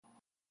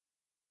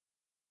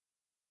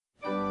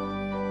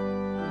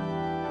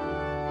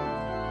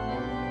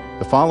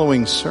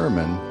following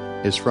sermon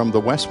is from the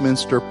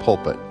Westminster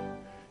pulpit,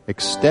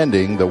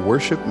 extending the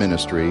worship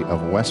ministry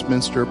of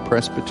Westminster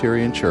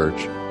Presbyterian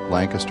Church,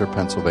 Lancaster,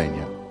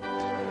 Pennsylvania.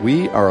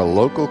 We are a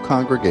local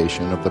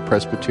congregation of the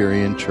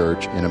Presbyterian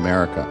Church in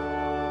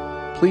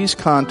America. Please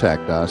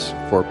contact us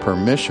for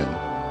permission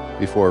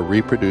before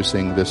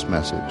reproducing this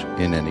message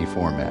in any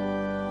format.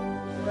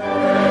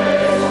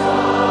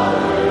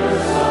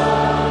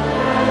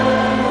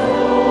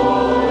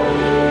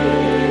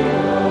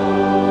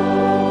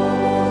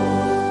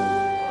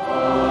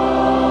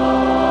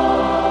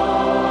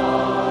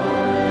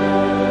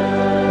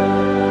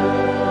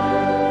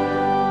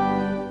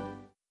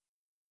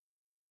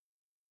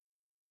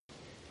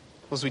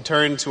 As we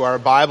turn to our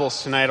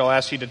Bibles tonight, I'll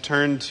ask you to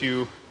turn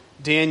to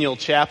Daniel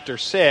chapter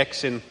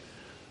 6, and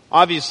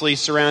obviously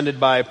surrounded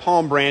by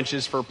palm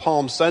branches for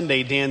Palm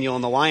Sunday, Daniel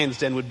in the lion's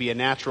den would be a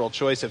natural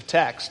choice of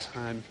text.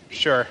 I'm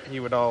sure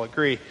you would all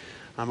agree.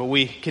 But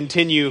we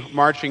continue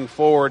marching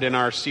forward in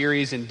our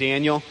series in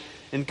Daniel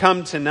and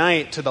come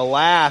tonight to the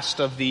last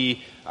of the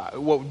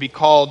what would be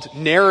called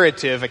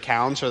narrative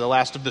accounts, or the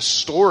last of the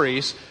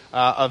stories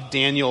of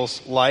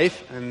Daniel's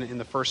life, and in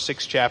the first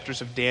 6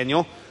 chapters of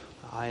Daniel.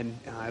 And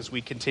as we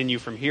continue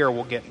from here,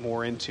 we'll get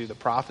more into the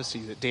prophecy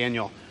that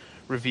Daniel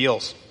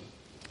reveals.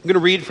 I'm going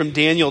to read from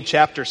Daniel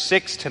chapter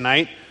 6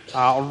 tonight.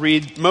 I'll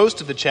read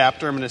most of the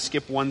chapter. I'm going to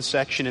skip one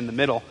section in the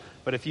middle.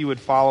 But if you would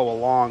follow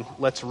along,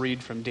 let's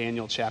read from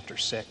Daniel chapter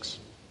 6.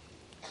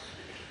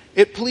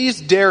 It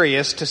pleased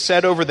Darius to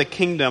set over the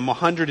kingdom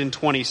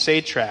 120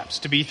 satraps,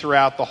 to be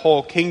throughout the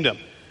whole kingdom,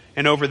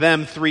 and over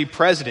them 3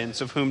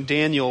 presidents, of whom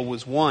Daniel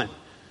was one,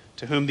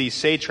 to whom these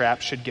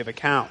satraps should give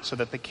account, so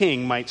that the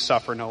king might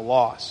suffer no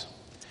loss.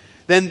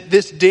 Then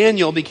this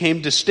Daniel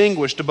became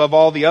distinguished above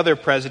all the other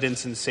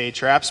presidents and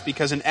satraps,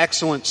 because an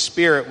excellent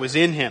spirit was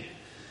in him,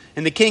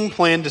 and the king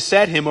planned to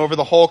set him over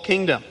the whole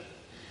kingdom.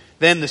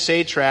 Then the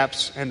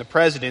satraps and the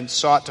presidents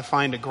sought to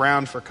find a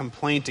ground for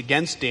complaint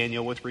against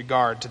Daniel with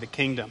regard to the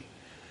kingdom.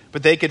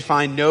 But they could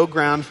find no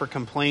ground for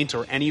complaint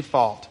or any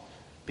fault,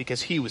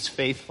 because he was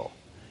faithful,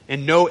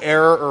 and no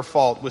error or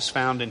fault was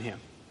found in him.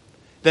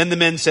 Then the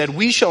men said,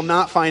 "We shall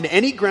not find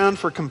any ground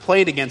for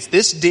complaint against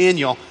this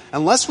Daniel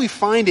unless we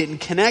find it in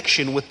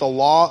connection with the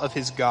law of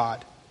his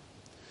God."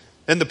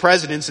 Then the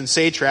presidents and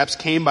satraps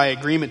came by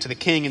agreement to the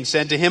king and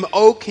said to him,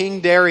 "O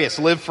King Darius,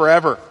 live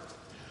forever.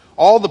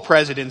 All the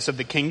presidents of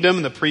the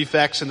kingdom, the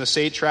prefects and the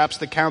satraps,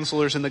 the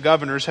counselors and the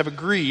governors have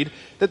agreed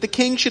that the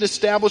king should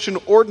establish an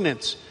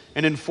ordinance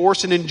and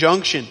enforce an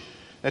injunction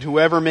that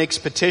whoever makes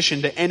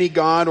petition to any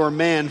god or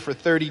man for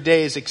 30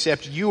 days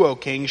except you, O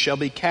king, shall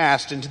be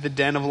cast into the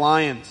den of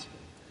lions.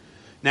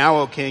 Now,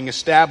 O king,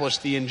 establish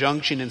the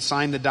injunction and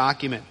sign the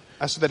document,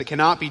 so that it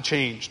cannot be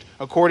changed,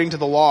 according to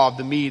the law of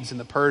the Medes and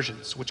the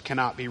Persians, which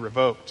cannot be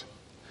revoked."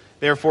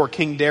 Therefore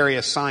King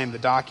Darius signed the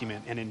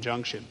document and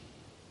injunction.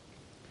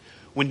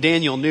 When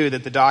Daniel knew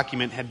that the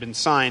document had been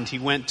signed, he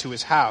went to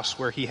his house,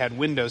 where he had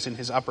windows in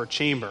his upper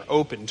chamber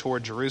open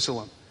toward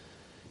Jerusalem.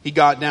 He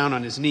got down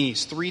on his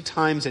knees 3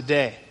 times a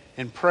day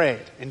and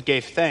prayed and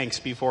gave thanks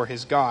before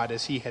his God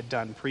as he had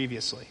done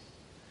previously.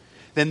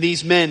 Then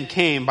these men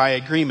came by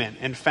agreement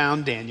and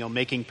found Daniel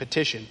making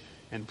petition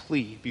and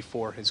plea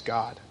before his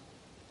God.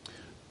 I'm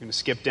going to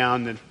skip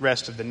down the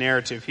rest of the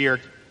narrative here.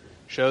 It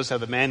shows how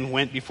the men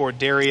went before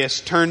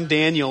Darius, turned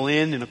Daniel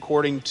in, and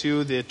according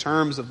to the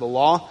terms of the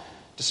law,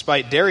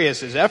 despite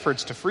Darius'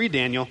 efforts to free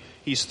Daniel,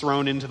 he's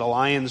thrown into the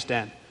lion's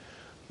den.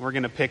 We're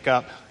going to pick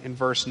up in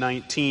verse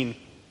 19.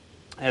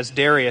 As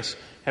Darius,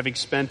 having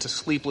spent a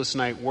sleepless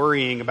night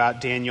worrying about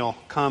Daniel,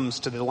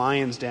 comes to the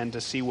lion's den to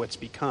see what's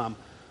become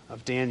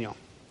of Daniel.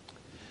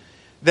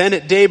 Then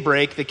at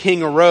daybreak the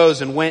king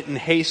arose and went in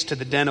haste to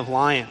the den of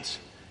lions.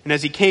 And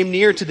as he came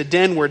near to the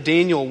den where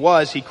Daniel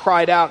was, he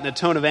cried out in a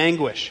tone of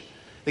anguish.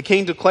 The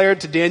king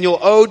declared to Daniel,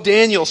 "O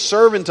Daniel,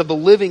 servant of the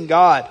living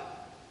God,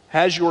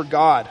 has your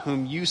God,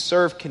 whom you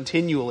serve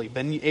continually,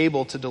 been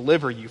able to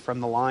deliver you from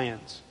the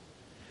lions?"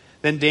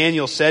 Then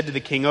Daniel said to the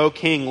king, "O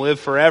king, live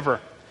forever.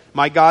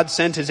 My God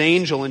sent his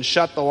angel and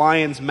shut the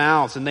lions'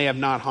 mouths, and they have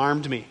not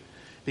harmed me,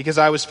 because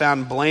I was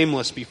found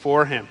blameless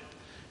before him.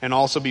 And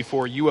also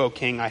before you, O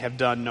king, I have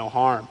done no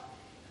harm."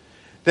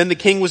 Then the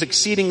king was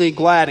exceedingly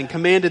glad and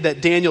commanded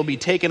that Daniel be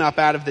taken up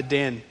out of the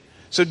den.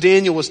 So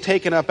Daniel was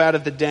taken up out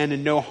of the den,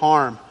 and no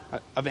harm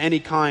of any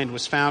kind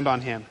was found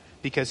on him,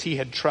 because he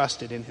had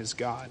trusted in his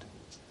God.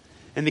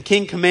 And the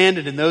king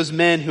commanded, and those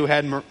men who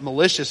had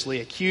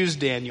maliciously accused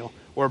Daniel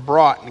were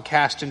brought and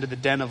cast into the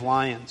den of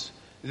lions,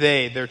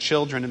 they, their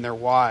children, and their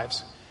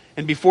wives.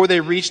 And before they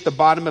reached the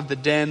bottom of the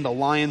den, the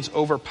lions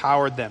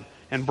overpowered them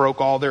and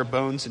broke all their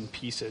bones in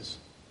pieces.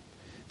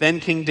 Then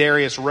King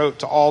Darius wrote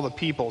to all the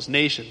peoples,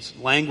 nations,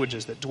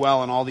 languages that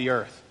dwell on all the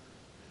earth,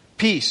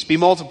 "Peace be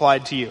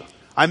multiplied to you.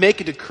 I make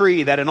a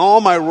decree that in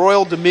all my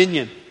royal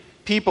dominion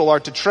people are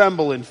to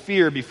tremble in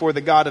fear before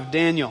the God of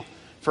Daniel,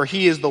 for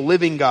he is the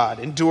living God,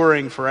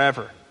 enduring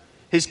forever.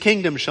 His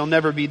kingdom shall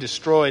never be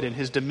destroyed, and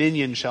his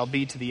dominion shall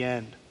be to the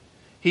end.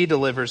 He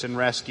delivers and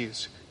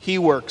rescues. He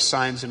works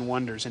signs and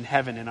wonders in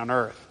heaven and on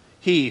earth.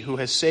 He who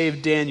has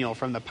saved Daniel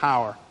from the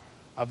power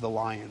of the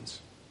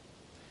lions.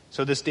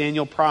 So this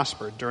Daniel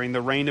prospered during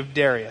the reign of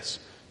Darius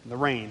and the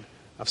reign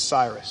of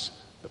Cyrus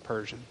the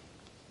Persian.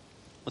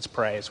 Let's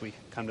pray as we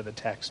come to the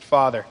text.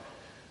 Father,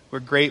 we're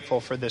grateful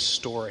for this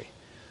story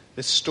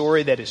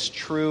that is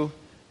true,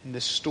 and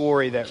this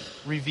story that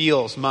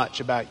reveals much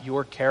about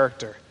your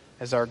character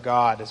as our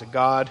God, as a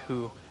God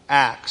who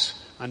acts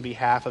on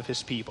behalf of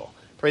his people.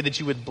 Pray that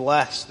you would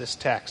bless this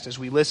text as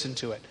we listen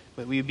to it,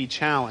 that we would be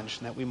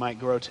challenged, and that we might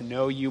grow to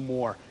know you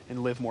more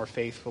and live more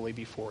faithfully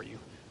before you.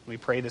 We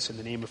pray this in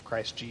the name of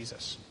Christ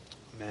Jesus.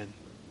 Amen.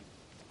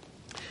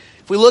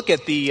 If we look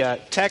at the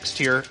text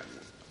here,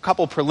 a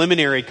couple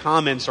preliminary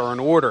comments are in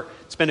order.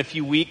 It's been a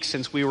few weeks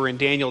since we were in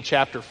Daniel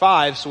chapter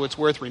 5, so it's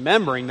worth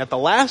remembering that the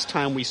last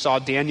time we saw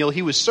Daniel,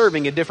 he was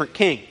serving a different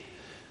king.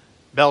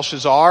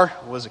 Belshazzar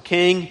was a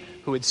king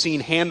who had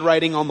seen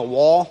handwriting on the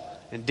wall,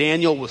 and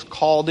Daniel was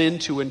called in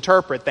to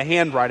interpret the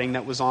handwriting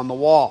that was on the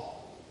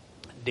wall.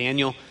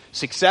 Daniel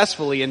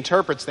successfully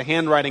interprets the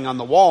handwriting on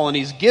the wall, and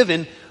he's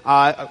given,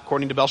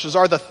 according to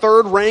Belshazzar, the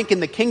third rank in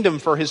the kingdom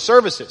for his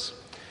services.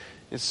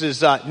 This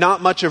is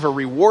not much of a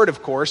reward,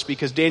 of course,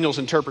 because Daniel's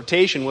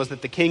interpretation was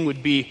that the king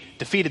would be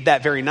defeated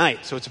that very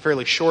night. So it's a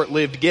fairly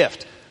short-lived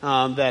gift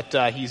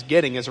that he's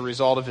getting as a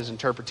result of his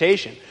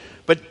interpretation.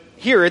 But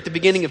here at the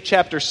beginning of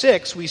chapter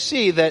 6, we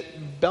see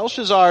that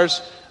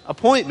Belshazzar's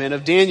appointment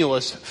of Daniel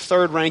as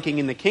third ranking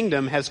in the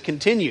kingdom has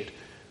continued.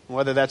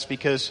 Whether that's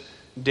because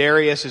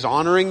Darius is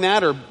honoring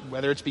that, or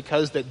whether it's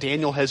because that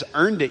Daniel has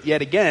earned it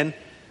yet again,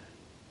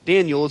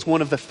 Daniel is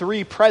one of the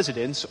 3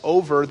 presidents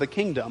over the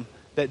kingdom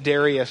that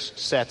Darius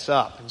sets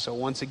up. And so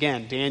once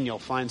again, Daniel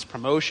finds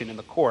promotion in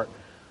the court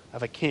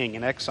of a king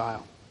in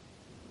exile.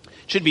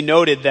 It should be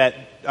noted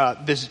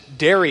that this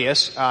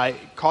Darius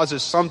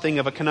causes something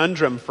of a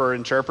conundrum for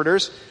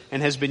interpreters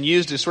and has been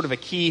used as sort of a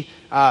key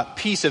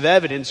piece of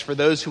evidence for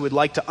those who would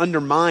like to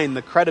undermine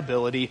the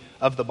credibility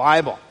of the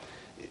Bible.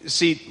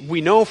 See,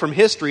 we know from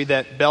history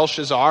that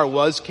Belshazzar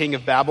was king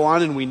of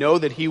Babylon, and we know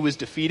that he was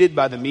defeated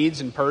by the Medes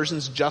and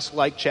Persians, just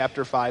like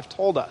chapter 5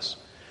 told us.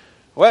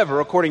 However,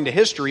 according to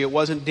history, it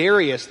wasn't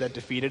Darius that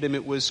defeated him,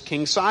 it was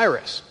King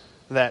Cyrus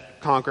that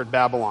conquered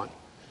Babylon.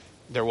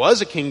 There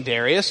was a King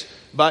Darius,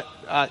 but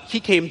he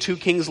came 2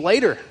 kings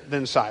later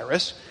than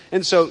Cyrus.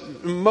 And so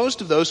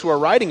most of those who are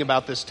writing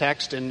about this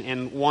text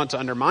and want to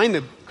undermine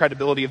the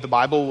credibility of the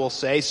Bible will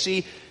say,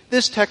 see,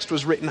 this text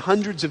was written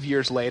hundreds of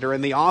years later,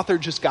 and the author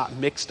just got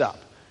mixed up.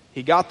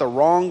 He got the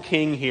wrong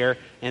king here,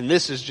 and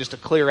this is just a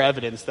clear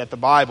evidence that the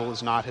Bible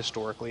is not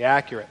historically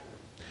accurate.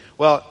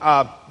 Well,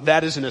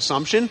 that is an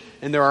assumption,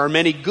 and there are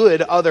many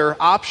good other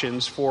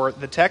options for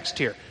the text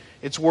here.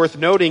 It's worth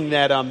noting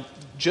that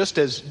just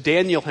as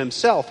Daniel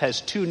himself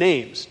has 2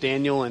 names,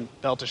 Daniel and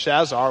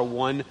Belteshazzar,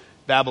 one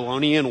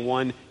Babylonian,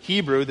 one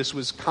Hebrew, this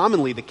was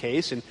commonly the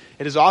case, and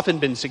it has often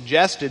been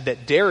suggested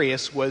that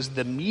Darius was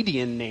the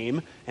Median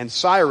name and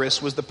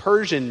Cyrus was the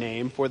Persian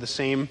name for the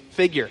same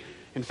figure.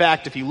 In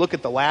fact, if you look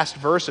at the last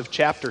verse of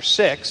chapter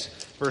 6,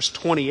 verse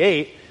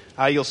 28,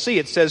 you'll see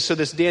it says, so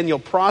this Daniel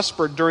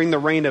prospered during the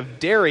reign of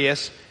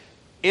Darius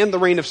and the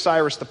reign of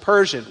Cyrus the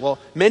Persian. Well,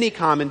 many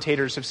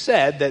commentators have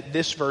said that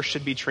this verse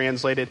should be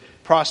translated,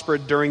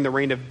 prospered during the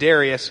reign of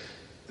Darius,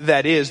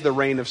 that is, the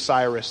reign of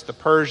Cyrus the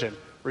Persian,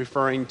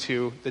 referring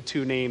to the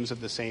 2 names of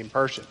the same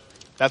person.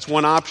 That's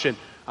one option.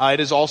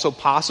 It is also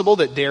possible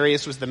that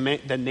Darius was the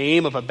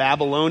name of a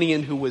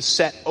Babylonian who was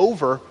set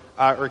over,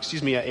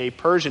 a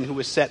Persian who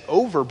was set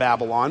over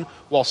Babylon,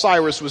 while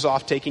Cyrus was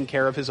off taking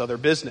care of his other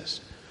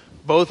business.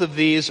 Both of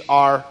these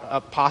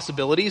are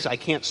possibilities. I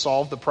can't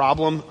solve the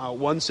problem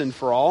once and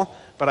for all,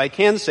 but I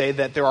can say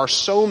that there are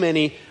so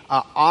many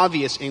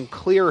obvious and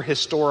clear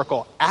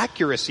historical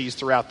accuracies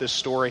throughout this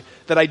story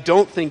that I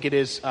don't think it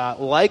is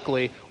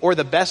likely or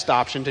the best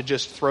option to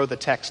just throw the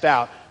text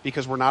out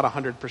because we're not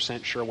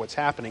 100% sure what's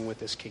happening with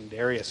this King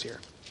Darius here.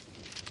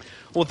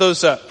 Well, with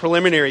those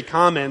preliminary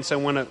comments, I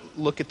want to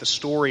look at the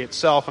story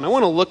itself, and I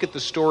want to look at the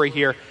story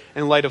here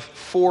in light of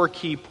 4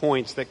 key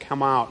points that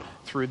come out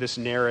through this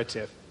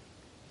narrative.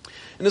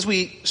 And as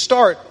we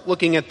start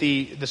looking at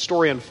the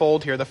story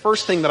unfold here, the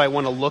first thing that I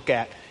want to look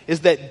at is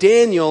that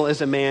Daniel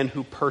is a man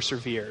who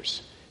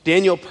perseveres.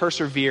 Daniel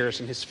perseveres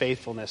in his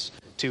faithfulness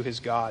to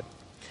his God.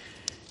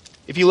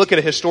 If you look at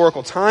a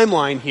historical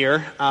timeline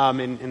here,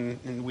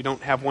 and we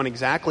don't have one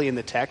exactly in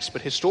the text,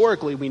 but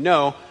historically we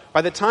know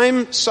by the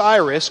time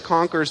Cyrus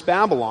conquers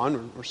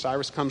Babylon, or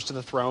Cyrus comes to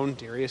the throne,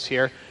 Darius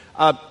here,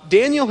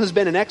 Daniel has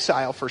been in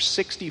exile for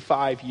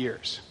 65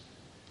 years.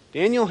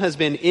 Daniel has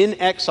been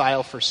in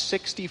exile for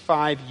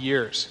 65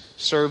 years,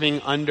 serving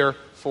under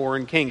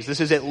foreign kings. This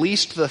is at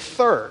least the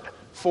 3rd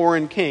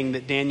foreign king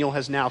that Daniel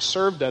has now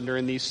served under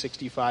in these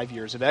 65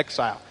 years of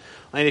exile.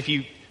 And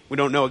we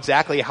don't know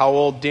exactly how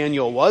old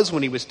Daniel was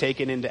when he was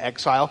taken into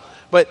exile,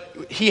 but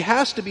he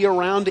has to be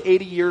around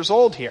 80 years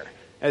old here,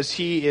 as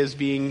he is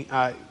being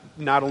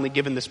not only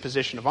given this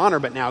position of honor,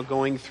 but now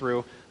going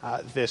through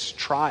this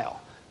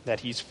trial that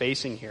he's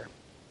facing here.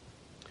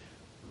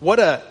 What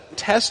a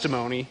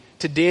testimony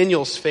to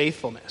Daniel's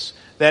faithfulness,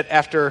 that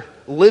after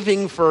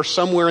living for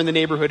somewhere in the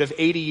neighborhood of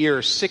 80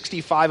 years,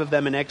 65 of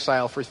them in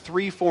exile for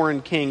 3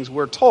 foreign kings,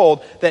 we're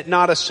told that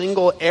not a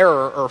single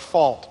error or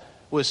fault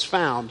was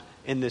found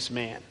in this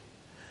man.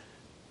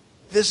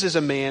 This is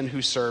a man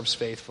who serves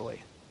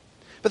faithfully.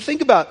 But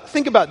think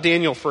about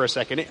Daniel for a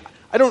second.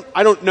 I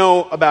don't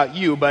know about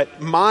you, but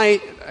my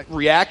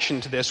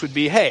reaction to this would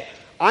be, hey,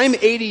 I'm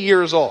 80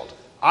 years old.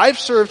 I've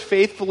served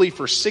faithfully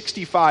for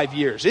 65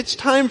 years. It's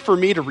time for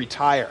me to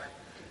retire.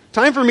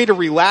 Time for me to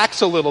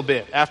relax a little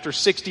bit after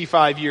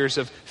 65 years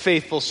of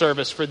faithful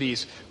service for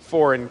these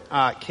foreign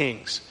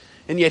kings.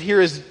 And yet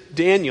here is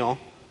Daniel,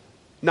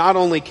 not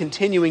only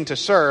continuing to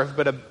serve,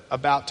 but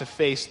about to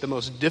face the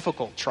most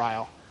difficult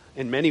trial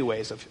in many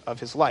ways of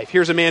his life.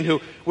 Here's a man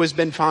who was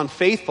been found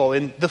faithful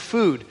in the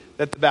food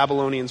that the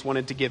Babylonians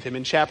wanted to give him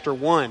in chapter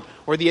 1,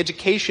 or the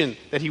education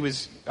that he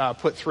was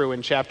put through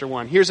in chapter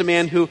 1. Here's a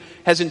man who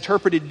has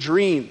interpreted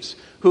dreams,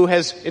 who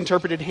has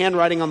interpreted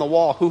handwriting on the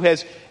wall, who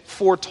has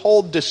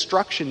foretold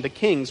destruction to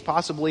kings,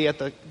 possibly at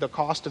the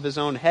cost of his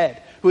own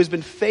head, who has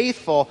been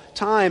faithful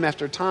time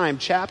after time,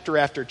 chapter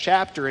after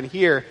chapter, and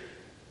here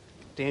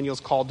Daniel's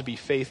called to be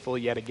faithful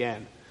yet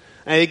again.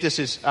 And I think this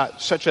is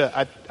such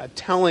a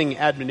telling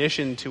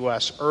admonition to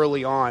us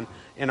early on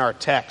in our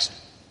text.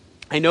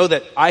 I know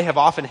that I have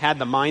often had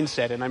the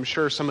mindset, and I'm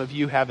sure some of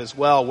you have as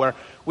well, where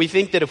we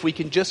think that if we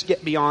can just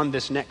get beyond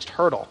this next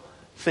hurdle,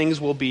 things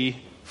will be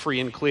free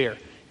and clear.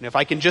 And if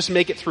I can just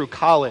make it through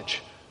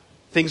college,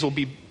 things will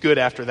be good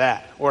after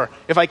that. Or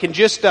if I can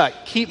just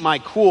keep my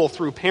cool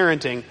through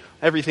parenting,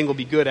 everything will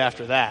be good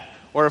after that.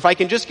 Or if I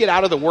can just get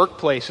out of the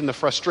workplace and the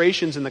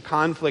frustrations and the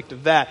conflict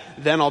of that,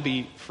 then I'll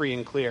be free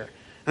and clear.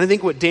 And I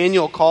think what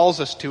Daniel calls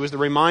us to is the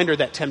reminder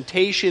that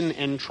temptation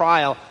and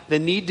trial, the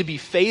need to be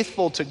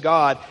faithful to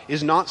God,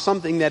 is not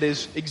something that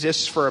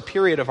exists for a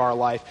period of our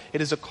life. It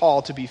is a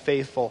call to be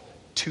faithful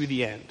to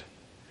the end.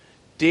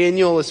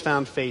 Daniel is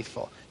found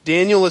faithful.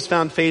 Daniel is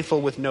found faithful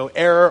with no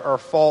error or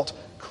fault,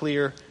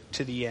 clear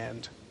to the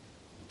end.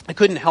 I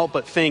couldn't help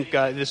but think,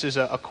 this is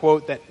a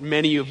quote that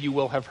many of you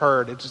will have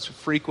heard. It's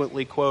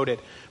frequently quoted.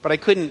 But I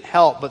couldn't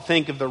help but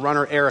think of the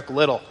runner Eric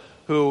Liddell,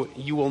 who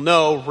you will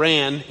know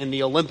ran in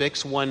the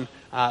Olympics, won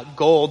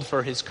gold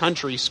for his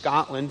country,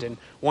 Scotland, and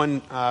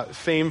won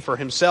fame for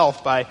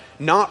himself by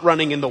not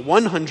running in the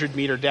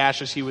 100-meter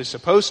dash as he was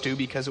supposed to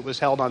because it was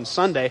held on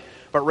Sunday,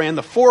 but ran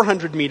the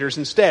 400 meters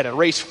instead, a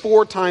race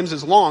 4 times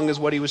as long as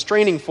what he was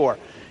training for.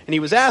 And he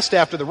was asked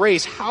after the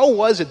race, how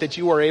was it that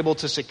you were able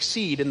to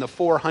succeed in the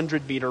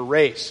 400-meter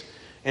race?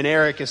 And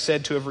Eric is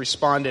said to have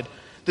responded,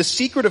 the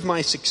secret of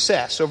my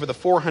success over the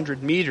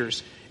 400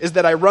 meters is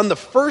that I run the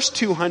first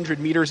 200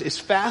 meters as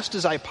fast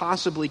as I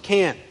possibly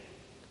can.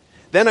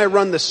 Then I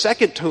run the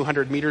second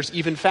 200 meters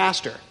even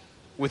faster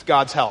with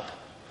God's help.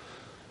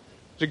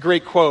 It's a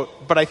great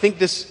quote, but I think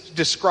this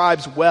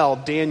describes well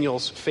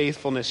Daniel's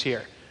faithfulness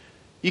here.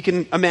 You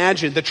can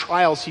imagine the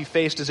trials he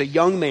faced as a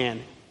young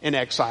man in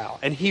exile,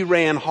 and he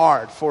ran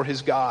hard for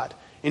his God.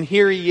 And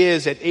here he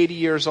is at 80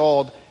 years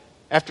old,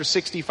 after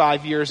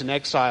 65 years in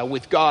exile,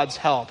 with God's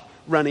help,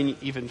 running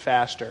even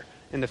faster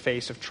in the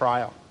face of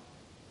trial.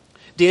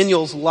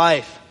 Daniel's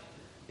life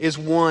is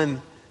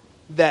one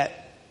that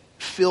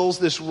fills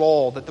this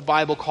role that the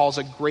Bible calls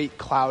a great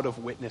cloud of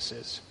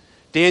witnesses.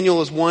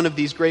 Daniel is one of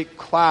these great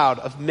cloud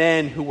of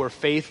men who were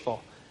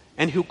faithful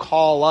and who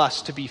call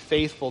us to be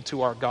faithful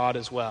to our God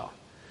as well.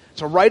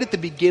 So right at the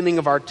beginning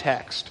of our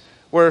text,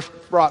 we're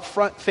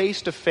brought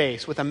face to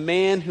face with a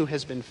man who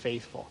has been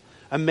faithful,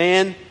 a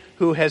man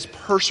who has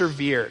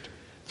persevered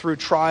through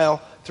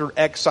trial, through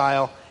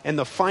exile, and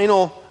the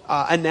final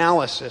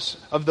analysis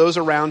of those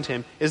around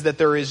him is that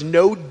there is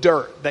no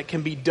dirt that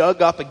can be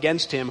dug up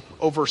against him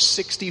over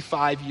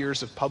 65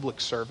 years of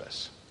public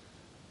service.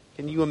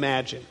 Can you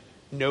imagine?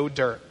 No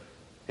dirt.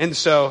 And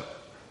so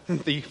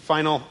the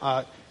final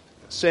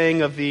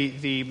saying of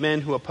the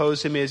men who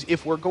oppose him is,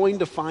 if we're going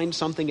to find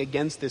something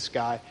against this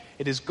guy,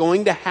 it is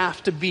going to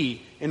have to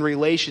be in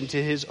relation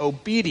to his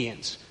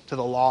obedience to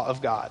the law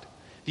of God.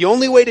 The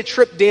only way to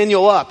trip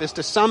Daniel up is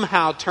to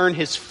somehow turn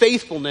his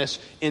faithfulness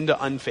into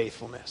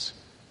unfaithfulness.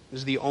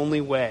 This is the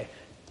only way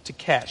to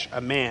catch a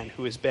man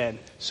who has been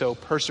so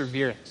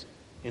perseverant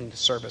in the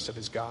service of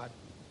his God.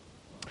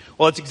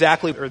 Well, it's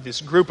exactly what this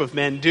group of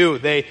men do.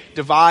 They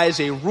devise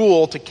a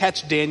rule to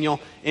catch Daniel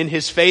in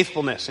his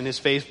faithfulness, in his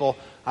faithful,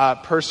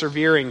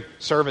 persevering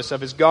service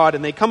of his God.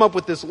 And they come up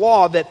with this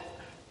law that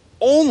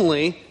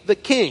only the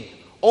king,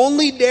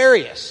 only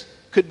Darius,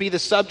 could be the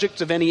subject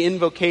of any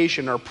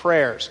invocation or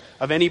prayers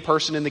of any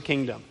person in the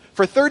kingdom.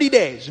 For 30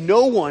 days,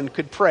 no one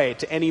could pray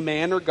to any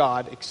man or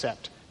God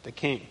except the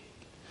king.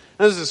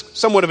 Now, this is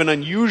somewhat of an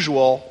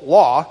unusual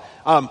law.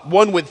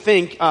 One would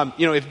think,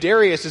 if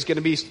Darius is going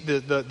to be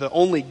the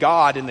only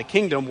God in the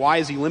kingdom, why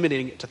is he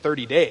limiting it to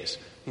 30 days?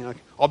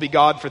 I'll be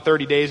God for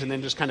 30 days and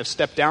then just kind of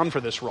step down for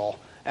this role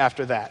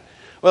after that.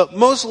 Well,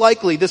 most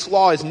likely this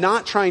law is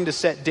not trying to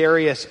set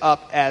Darius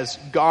up as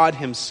God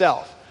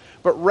himself,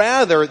 but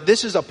rather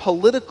this is a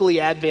politically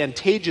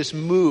advantageous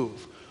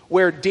move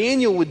where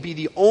Daniel would be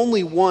the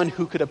only one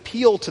who could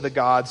appeal to the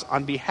gods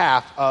on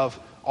behalf of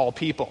all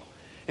people.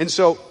 And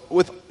so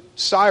with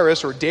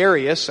Cyrus or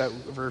Darius,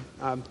 whoever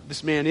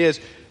this man is,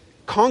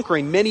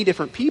 conquering many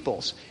different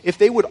peoples, if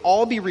they would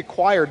all be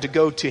required to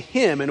go to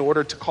him in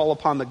order to call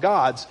upon the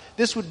gods,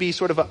 this would be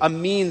sort of a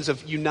means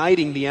of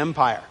uniting the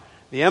empire.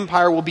 The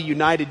empire will be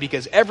united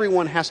because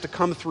everyone has to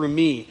come through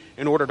me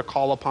in order to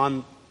call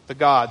upon the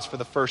gods for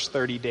the first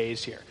 30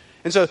 days here.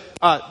 And so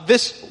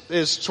this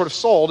is sort of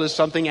sold as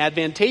something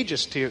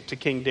advantageous to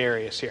King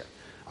Darius here.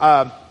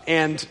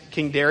 And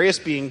King Darius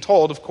being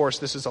told, of course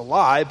this is a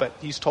lie, but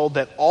he's told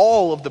that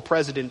all of the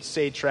presidents,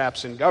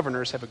 satraps, and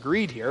governors have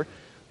agreed here.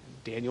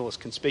 Daniel is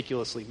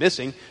conspicuously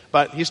missing,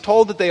 but he's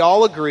told that they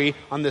all agree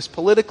on this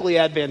politically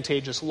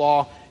advantageous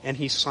law, and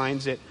he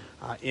signs it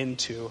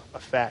into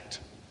effect.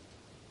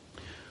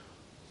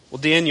 Well,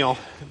 Daniel,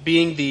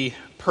 being the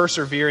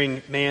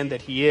persevering man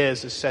that he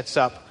is sets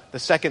up the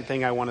second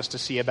thing I want us to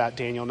see about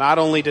Daniel. Not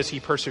only does he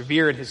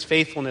persevere in his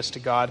faithfulness to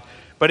God,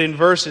 but in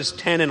verses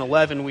 10 and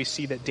 11 we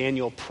see that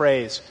Daniel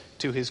prays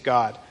to his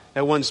God.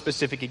 Now, one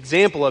specific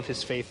example of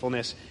his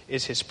faithfulness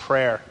is his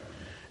prayer.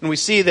 And we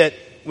see that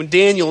when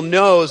Daniel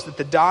knows that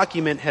the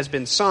document has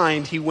been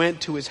signed, he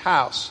went to his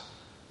house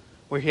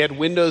where he had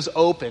windows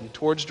open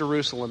towards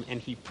Jerusalem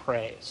and he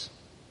prays.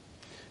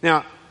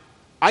 Now,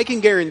 I can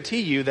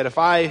guarantee you that if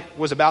I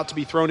was about to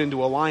be thrown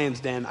into a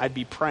lion's den, I'd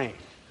be praying.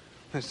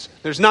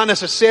 There's not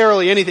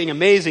necessarily anything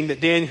amazing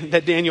that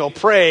Daniel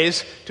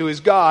prays to his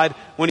God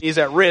when he's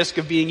at risk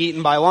of being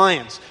eaten by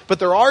lions. But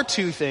there are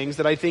two things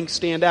that I think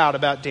stand out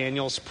about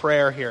Daniel's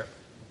prayer here.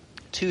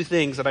 Two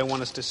things that I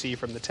want us to see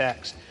from the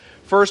text.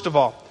 First of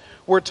all,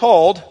 we're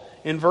told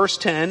in verse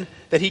 10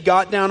 that he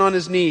got down on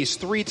his knees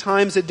 3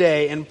 times a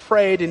day and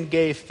prayed and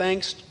gave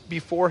thanks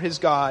before his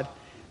God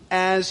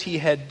as he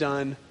had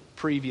done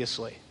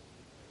previously.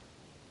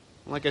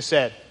 Like I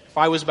said, if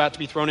I was about to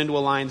be thrown into a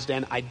lion's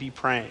den, I'd be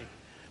praying.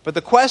 But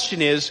the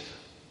question is,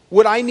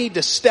 would I need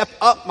to step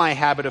up my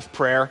habit of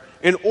prayer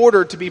in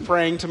order to be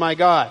praying to my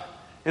God?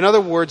 In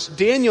other words,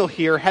 Daniel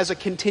here has a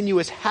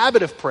continuous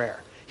habit of prayer.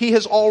 He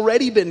has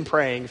already been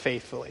praying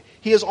faithfully.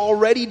 He has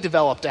already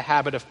developed a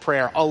habit of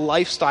prayer, a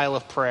lifestyle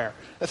of prayer,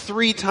 a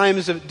 3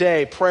 times a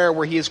day prayer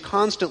where he is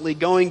constantly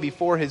going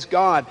before his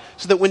God,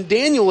 so that when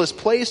Daniel is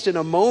placed in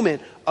a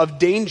moment of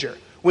danger,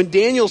 when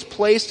Daniel's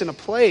placed in a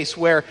place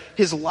where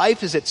his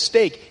life is at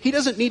stake, he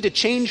doesn't need to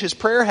change his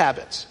prayer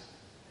habits.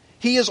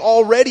 He is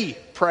already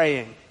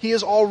praying. He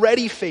is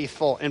already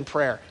faithful in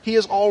prayer. He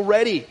is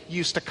already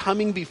used to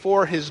coming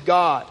before his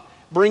God,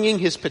 bringing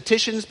his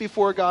petitions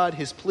before God,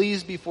 his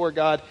pleas before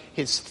God,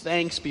 his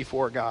thanks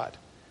before God.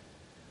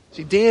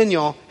 See,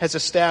 Daniel has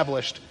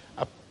established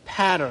a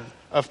pattern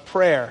of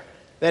prayer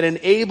that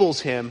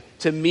enables him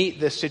to meet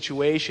this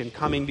situation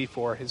coming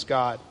before his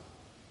God.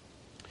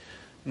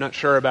 I'm not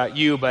sure about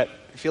you, but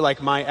I feel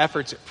like my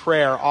efforts at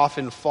prayer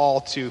often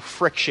fall to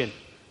friction,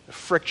 the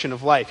friction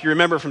of life. You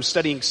remember from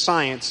studying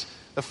science,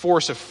 the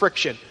force of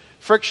friction.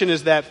 Friction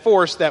is that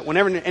force that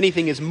whenever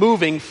anything is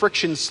moving,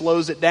 friction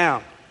slows it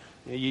down.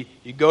 You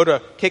go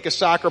to kick a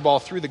soccer ball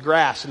through the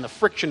grass, and the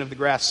friction of the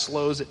grass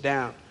slows it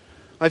down.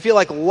 I feel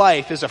like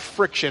life is a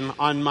friction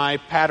on my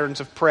patterns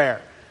of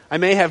prayer. I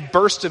may have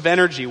bursts of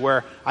energy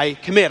where I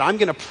commit, I'm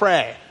going to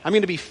pray. I'm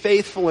going to be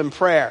faithful in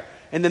prayer.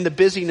 And then the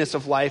busyness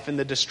of life and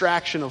the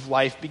distraction of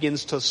life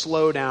begins to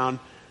slow down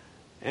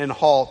and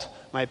halt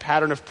my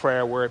pattern of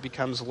prayer where it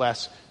becomes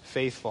less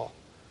faithful.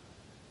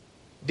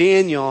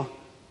 Daniel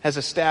has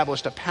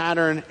established a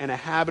pattern and a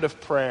habit of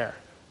prayer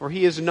where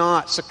he is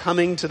not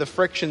succumbing to the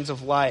frictions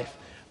of life,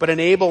 but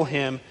enable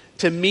him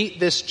to meet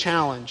this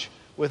challenge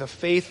with a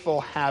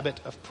faithful habit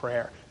of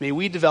prayer. May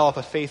we develop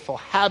a faithful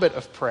habit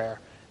of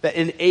prayer that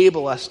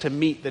enable us to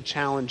meet the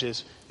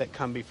challenges that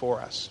come before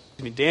us.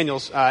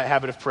 Daniel's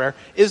habit of prayer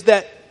is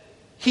that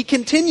he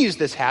continues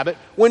this habit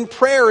when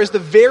prayer is the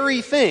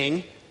very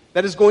thing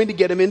that is going to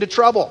get him into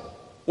trouble.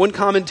 One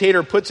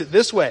commentator puts it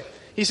this way.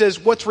 He says,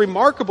 what's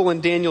remarkable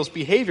in Daniel's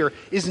behavior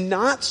is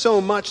not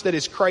so much that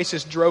his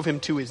crisis drove him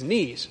to his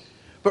knees,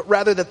 but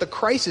rather that the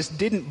crisis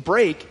didn't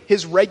break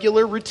his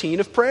regular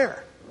routine of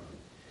prayer.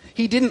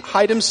 He didn't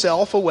hide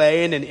himself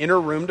away in an inner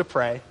room to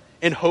pray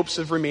in hopes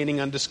of remaining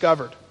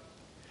undiscovered.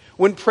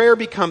 When prayer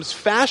becomes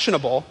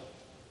fashionable,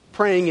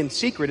 praying in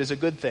secret is a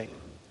good thing.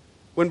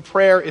 When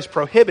prayer is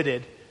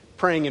prohibited,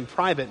 praying in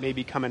private may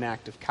become an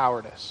act of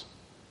cowardice.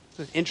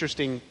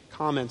 Interesting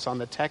comments on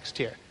the text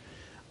here.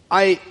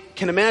 I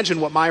can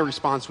imagine what my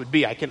response would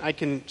be. I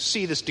can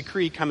see this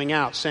decree coming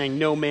out saying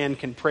no man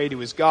can pray to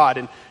his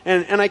God.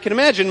 And I can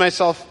imagine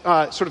myself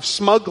sort of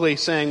smugly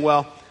saying,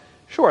 well,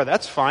 sure,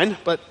 that's fine,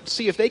 but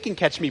see if they can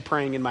catch me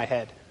praying in my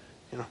head.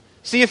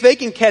 See if they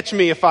can catch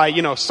me if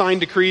I, sign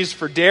decrees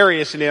for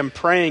Darius and am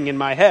praying in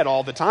my head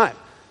all the time.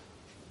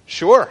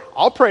 Sure,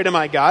 I'll pray to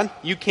my God.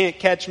 You can't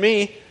catch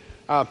me.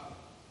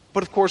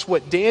 But of course,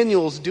 what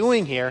Daniel's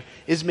doing here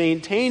is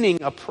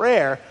maintaining a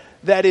prayer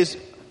that is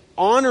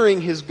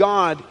honoring his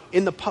God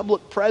in the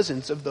public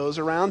presence of those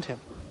around him.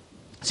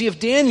 See, if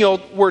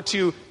Daniel were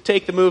to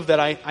take the move that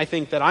I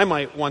think that I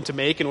might want to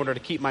make in order to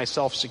keep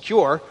myself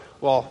secure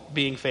while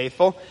being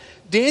faithful,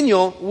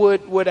 Daniel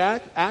would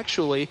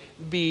actually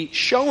be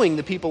showing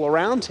the people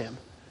around him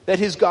that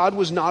his God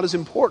was not as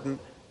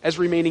important as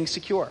remaining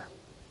secure.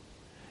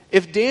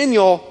 If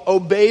Daniel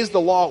obeys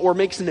the law or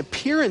makes an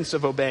appearance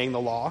of obeying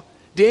the law,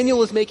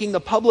 Daniel is making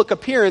the public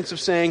appearance of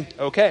saying,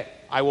 okay,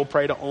 I will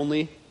pray to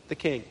only the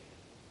king.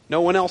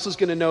 No one else is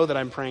going to know that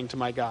I'm praying to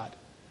my God.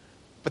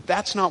 But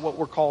that's not what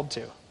we're called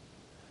to.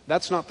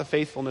 That's not the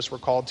faithfulness we're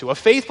called to. A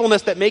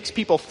faithfulness that makes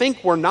people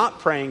think we're not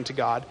praying to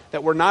God,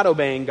 that we're not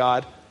obeying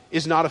God,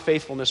 is not a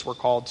faithfulness we're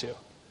called to.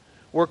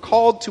 We're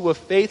called to a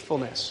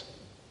faithfulness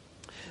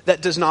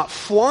that does not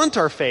flaunt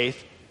our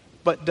faith,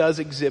 but does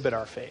exhibit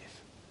our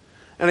faith.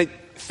 And I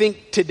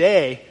think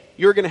today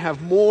you're going to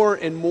have more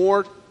and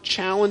more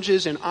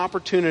challenges and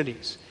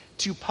opportunities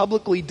to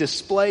publicly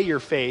display your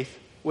faith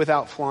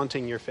without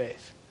flaunting your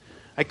faith.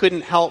 I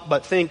couldn't help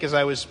but think as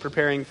I was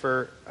preparing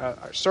for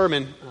our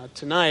sermon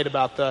tonight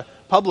about the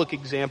public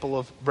example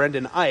of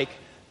Brendan Eich,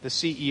 the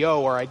CEO,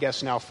 or I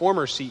guess now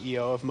former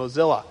CEO of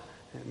Mozilla.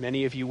 And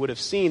many of you would have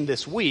seen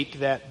this week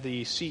that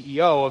the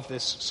CEO of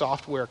this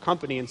software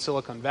company in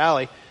Silicon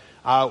Valley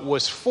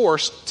was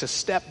forced to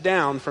step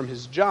down from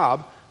his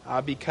job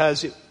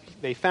because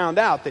they found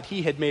out that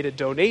he had made a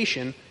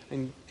donation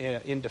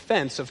in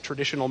defense of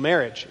traditional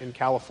marriage in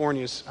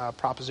California's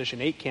Proposition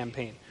 8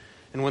 campaign.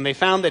 And when they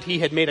found that he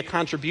had made a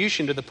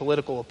contribution to the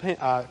political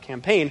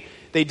campaign,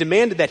 they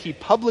demanded that he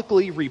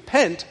publicly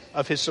repent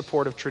of his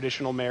support of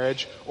traditional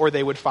marriage or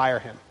they would fire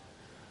him.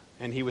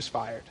 And he was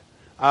fired.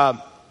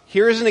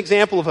 Here is an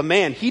example of a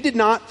man. He did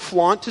not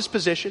flaunt his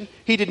position.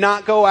 He did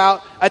not go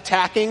out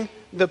attacking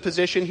the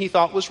position he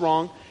thought was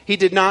wrong. He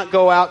did not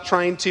go out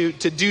trying to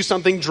do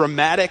something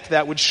dramatic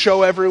that would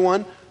show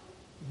everyone.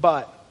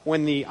 But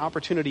when the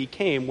opportunity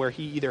came where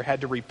he either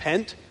had to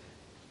repent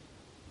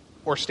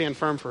or stand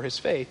firm for his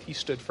faith, he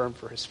stood firm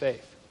for his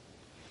faith.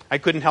 I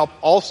couldn't help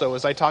also,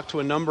 as I talked to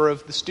a number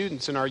of the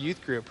students in our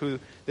youth group who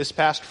this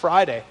past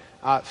Friday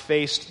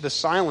faced the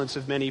silence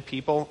of many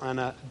people on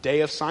a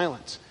day of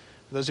silence.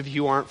 For those of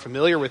you who aren't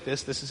familiar with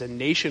this is a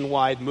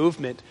nationwide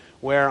movement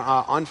where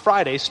on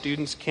Friday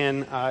students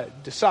can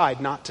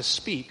decide not to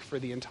speak for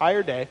the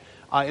entire day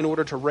in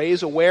order to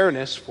raise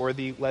awareness for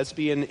the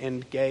lesbian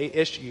and gay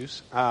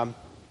issues,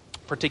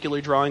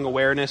 particularly drawing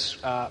awareness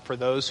for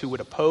those who would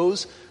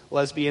oppose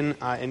lesbian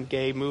and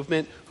gay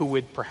movement, who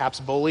would perhaps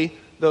bully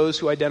those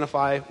who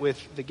identify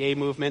with the gay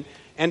movement,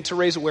 and to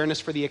raise awareness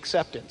for the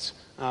acceptance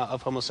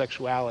of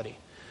homosexuality.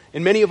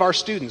 And many of our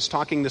students,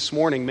 talking this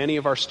morning, many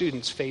of our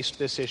students faced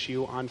this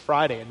issue on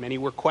Friday, and many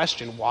were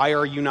questioned, why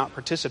are you not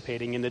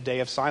participating in the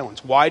Day of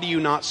Silence? Why do you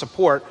not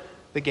support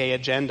the gay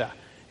agenda?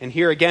 And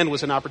here again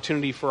was an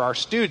opportunity for our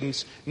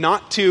students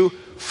not to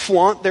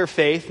flaunt their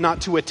faith,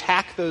 not to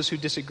attack those who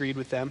disagreed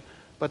with them,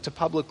 but to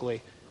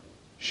publicly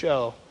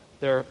show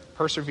their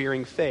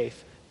persevering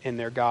faith in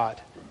their God.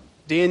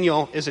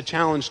 Daniel is a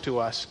challenge to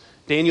us.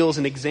 Daniel is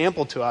an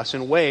example to us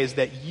in ways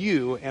that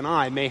you and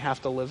I may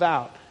have to live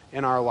out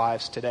in our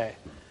lives today.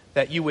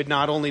 That you would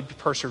not only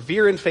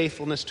persevere in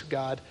faithfulness to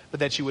God, but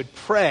that you would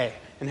pray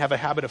and have a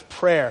habit of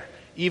prayer,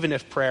 even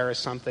if prayer is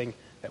something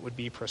that would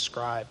be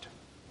prescribed.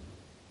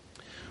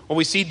 Well,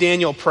 we see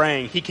Daniel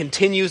praying. He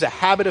continues a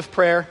habit of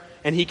prayer,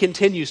 and he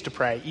continues to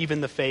pray, even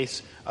in the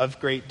face of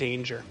great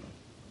danger.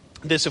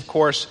 This, of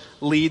course,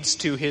 leads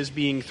to his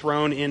being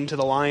thrown into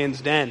the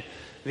lion's den.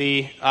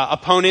 The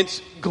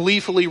opponents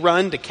gleefully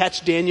run to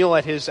catch Daniel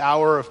at his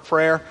hour of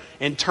prayer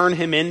and turn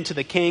him into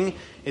the king.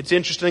 It's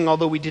interesting,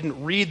 although we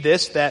didn't read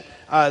this, that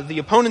the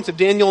opponents of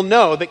Daniel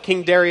know that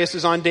King Darius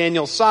is on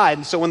Daniel's side.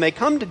 And so when they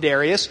come to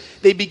Darius,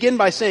 they begin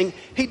by saying,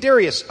 hey,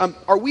 Darius,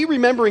 are we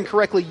remembering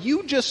correctly?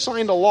 You just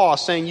signed a law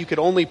saying you could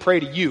only pray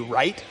to you,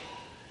 right?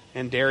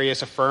 And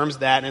Darius affirms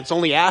that. And it's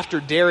only after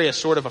Darius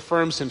sort of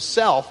affirms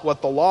himself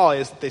what the law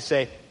is that they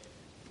say,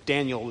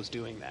 Daniel was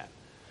doing that.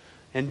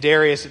 And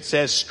Darius, it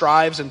says,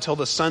 strives until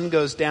the sun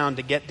goes down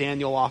to get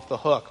Daniel off the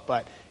hook.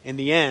 But in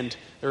the end,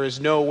 there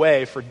is no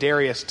way for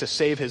Darius to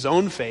save his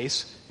own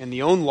face and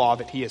the own law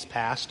that he has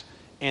passed,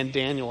 and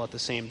Daniel at the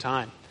same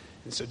time.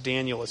 And so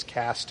Daniel is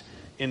cast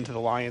into the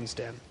lion's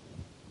den.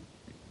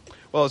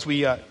 Well, as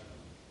we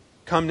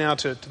come now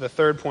to the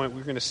third point,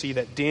 we're going to see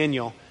that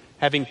Daniel,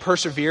 having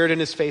persevered in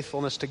his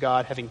faithfulness to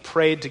God, having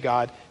prayed to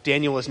God,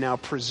 Daniel is now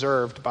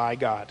preserved by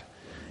God.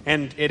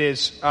 And it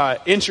is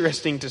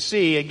interesting to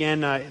see,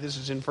 again, this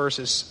is in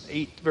verse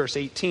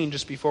 18,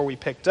 just before we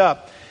picked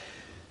up.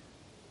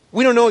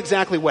 We don't know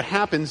exactly what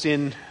happens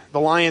in the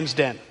lion's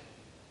den,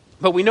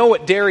 but we know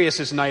what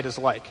Darius' night is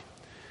like.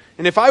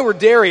 And if I were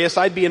Darius,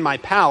 I'd be in my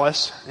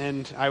palace,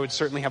 and I would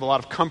certainly have a lot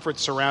of comfort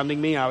surrounding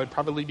me. I would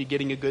probably be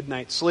getting a good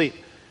night's sleep.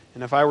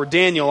 And if I were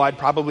Daniel, I'd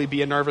probably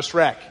be a nervous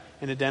wreck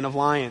in a den of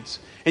lions.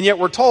 And yet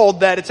we're told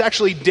that it's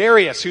actually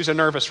Darius who's a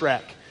nervous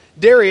wreck.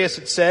 Darius,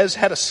 it says,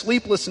 had a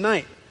sleepless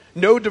night.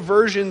 No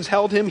diversions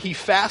held him. He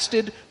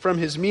fasted from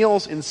his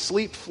meals, and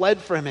sleep fled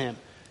from him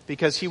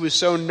because he was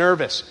so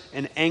nervous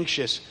and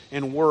anxious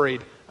and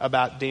worried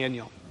about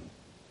Daniel.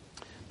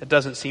 That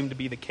doesn't seem to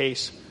be the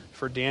case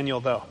for Daniel,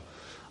 though.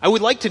 I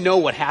would like to know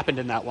what happened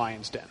in that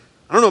lion's den.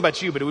 I don't know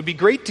about you, but it would be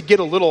great to get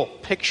a little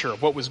picture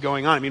of what was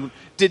going on. I mean,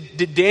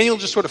 did Daniel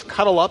just sort of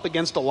cuddle up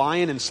against a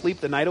lion and sleep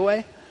the night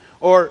away?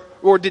 Or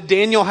did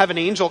Daniel have an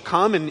angel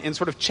come and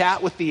sort of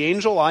chat with the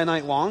angel all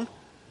night long?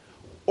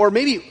 Or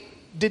maybe,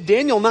 did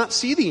Daniel not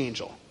see the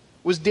angel?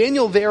 Was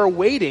Daniel there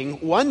waiting,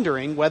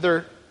 wondering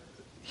whether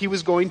he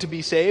was going to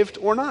be saved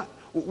or not?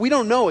 We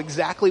don't know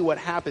exactly what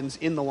happens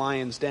in the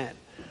lion's den.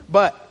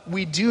 But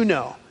we do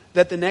know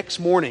that the next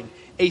morning,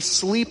 a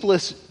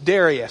sleepless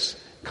Darius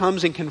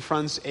comes and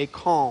confronts a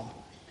calm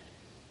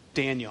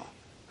Daniel,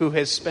 who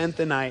has spent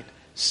the night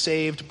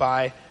saved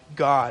by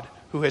God,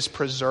 who has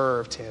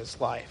preserved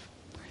his life.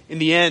 In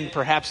the end,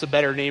 perhaps the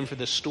better name for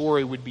this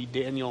story would be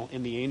Daniel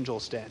in the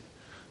angel's den,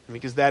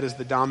 because that is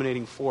the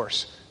dominating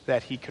force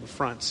that he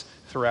confronts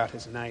throughout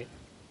his night.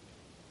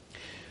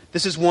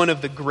 This is one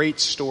of the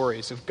great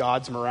stories of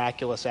God's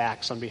miraculous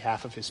acts on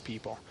behalf of his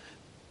people.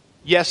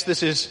 Yes,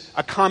 this is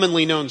a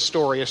commonly known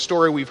story, a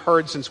story we've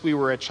heard since we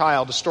were a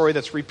child, a story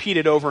that's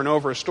repeated over and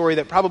over, a story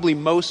that probably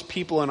most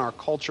people in our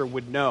culture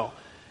would know.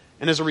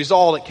 And as a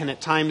result, it can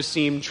at times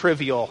seem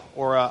trivial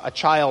or a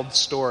child's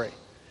story.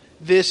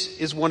 This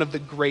is one of the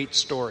great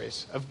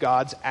stories of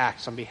God's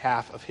acts on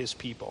behalf of his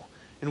people.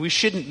 And we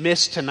shouldn't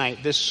miss tonight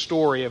this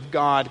story of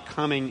God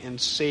coming and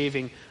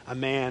saving a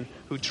man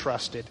who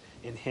trusted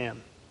in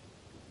him.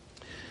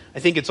 I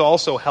think it's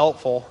also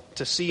helpful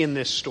to see in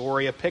this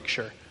story a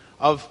picture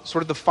of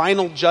sort of the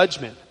final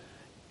judgment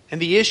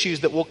and the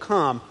issues that will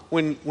come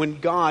when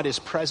God is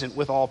present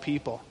with all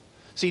people.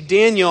 See,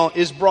 Daniel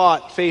is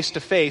brought face to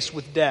face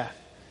with death,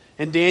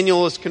 and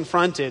Daniel is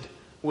confronted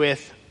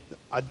with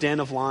a den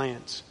of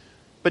lions.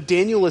 But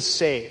Daniel is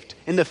saved.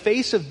 In the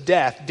face of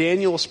death,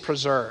 Daniel is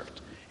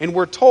preserved. And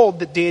we're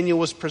told that Daniel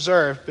was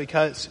preserved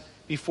because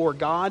before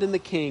God and the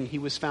king, he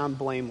was found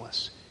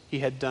blameless. He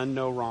had done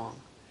no wrong.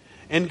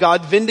 And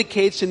God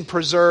vindicates and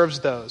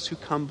preserves those who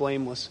come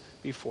blameless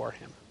before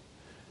him.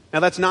 Now,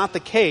 that's not the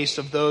case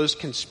of those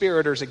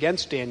conspirators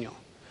against Daniel.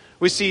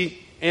 We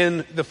see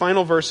in the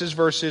final verses,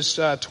 verse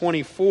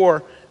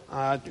 24,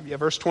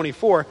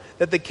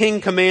 that the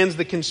king commands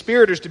the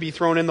conspirators to be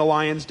thrown in the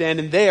lion's den,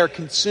 and they are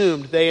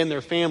consumed, they and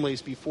their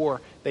families, before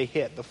they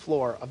hit the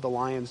floor of the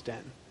lion's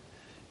den.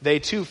 They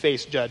too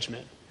face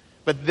judgment.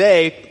 But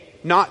they,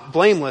 not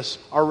blameless,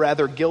 are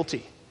rather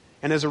guilty.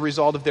 And as a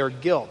result of their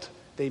guilt,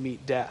 they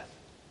meet death.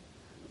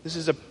 This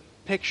is a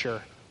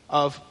picture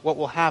of what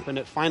will happen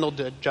at final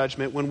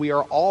judgment when we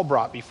are all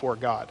brought before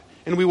God.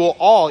 And we will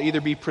all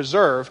either be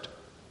preserved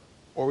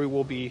or we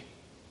will be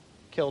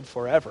killed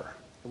forever.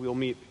 We will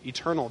meet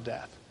eternal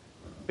death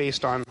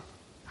based on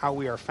how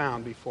we are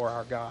found before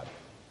our God.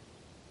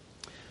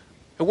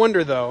 I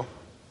wonder, though,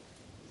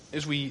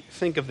 as we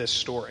think of this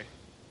story,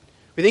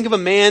 we think of a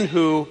man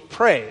who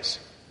prays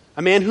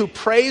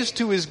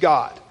to his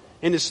God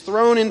and is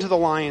thrown into the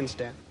lion's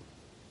den.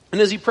 And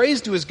as he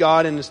prays to his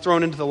God and is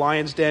thrown into the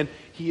lion's den,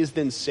 he is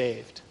then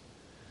saved.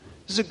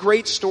 This is a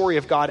great story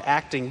of God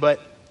acting, but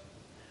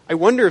I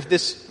wonder if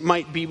this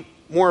might be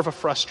more of a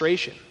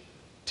frustration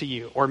to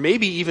you, or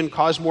maybe even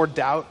cause more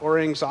doubt or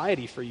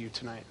anxiety for you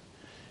tonight.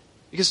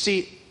 Because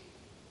see,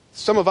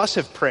 some of us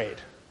have prayed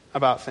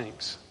about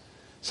things.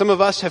 Some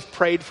of us have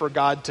prayed for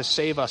God to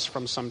save us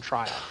from some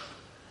trial.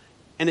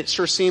 And it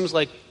sure seems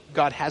like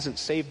God hasn't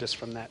saved us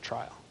from that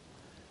trial.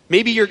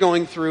 Maybe you're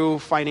going through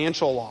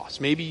financial loss.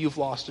 Maybe you've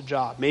lost a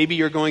job. Maybe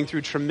you're going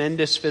through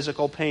tremendous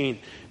physical pain.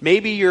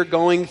 Maybe you're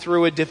going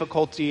through a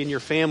difficulty in your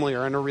family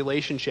or in a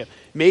relationship.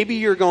 Maybe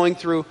you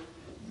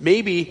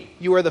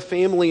are the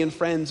family and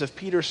friends of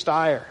Peter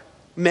Steyer.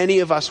 Many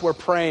of us were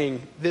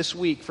praying this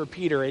week for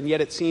Peter, and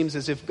yet it seems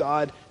as if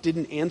God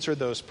didn't answer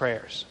those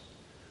prayers.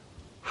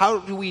 How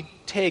do we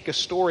take a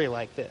story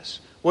like this?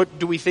 What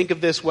do we think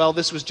of this? Well,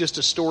 this was just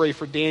a story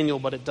for Daniel,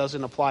 but it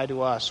doesn't apply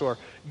to us. Or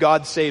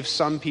God saves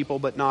some people,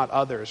 but not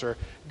others. Or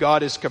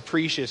God is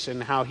capricious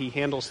in how he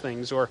handles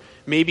things. Or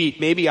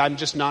maybe I'm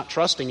just not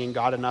trusting in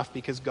God enough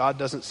because God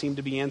doesn't seem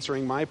to be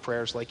answering my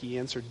prayers like he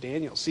answered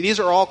Daniel. See, these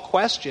are all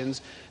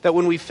questions that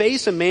when we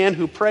face a man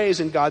who prays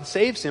and God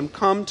saves him,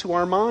 come to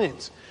our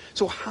minds.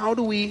 So how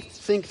do we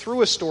think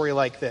through a story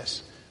like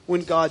this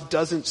when God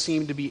doesn't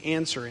seem to be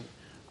answering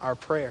our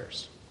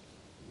prayers?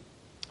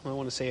 I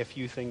want to say a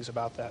few things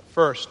about that.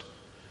 First,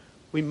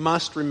 we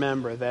must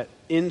remember that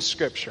in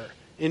Scripture,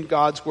 in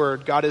God's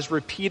Word, God is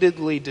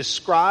repeatedly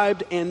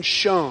described and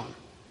shown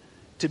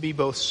to be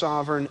both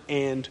sovereign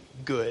and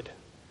good.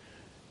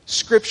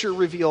 Scripture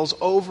reveals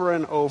over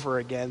and over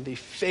again the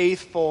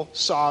faithful,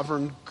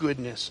 sovereign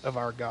goodness of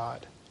our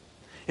God.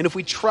 And if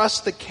we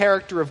trust the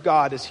character of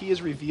God as he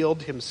has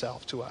revealed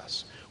himself to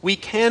us, we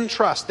can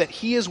trust that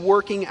he is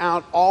working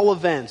out all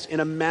events in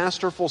a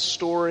masterful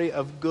story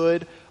of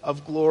good,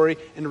 of glory,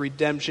 and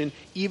redemption,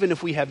 even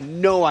if we have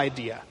no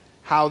idea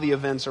how the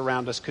events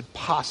around us could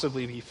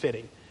possibly be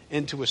fitting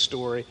into a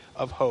story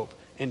of hope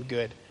and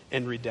good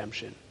and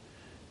redemption.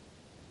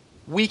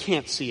 We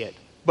can't see it,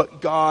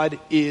 but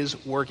God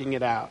is working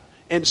it out.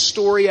 And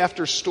story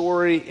after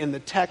story in the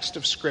text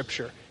of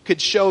Scripture could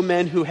show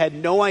men who had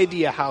no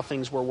idea how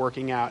things were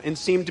working out and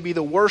seemed to be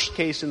the worst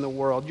case in the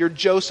world. You're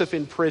Joseph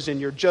in prison.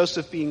 You're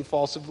Joseph being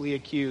falsely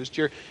accused.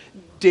 You're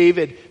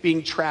David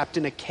being trapped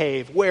in a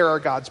cave. Where are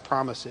God's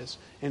promises?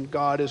 And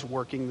God is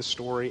working the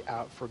story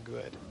out for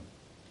good.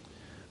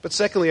 But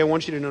secondly, I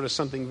want you to notice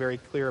something very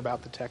clear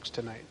about the text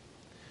tonight.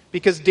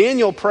 Because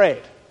Daniel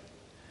prayed,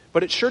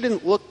 but it sure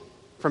didn't look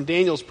from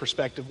Daniel's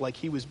perspective like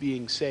he was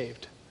being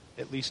saved,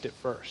 at least at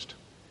first.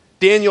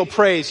 Daniel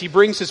prays, he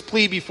brings his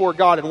plea before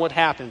God, and what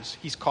happens?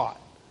 He's caught.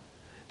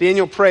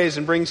 Daniel prays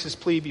and brings his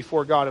plea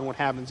before God, and what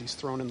happens? He's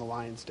thrown in the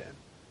lion's den.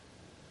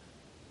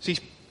 See,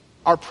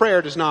 our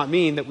prayer does not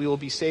mean that we will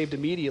be saved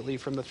immediately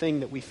from the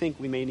thing that we think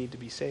we may need to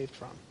be saved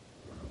from.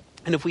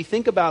 And if we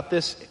think about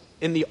this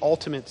in the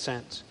ultimate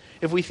sense,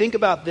 if we think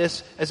about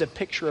this as a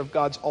picture of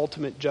God's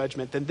ultimate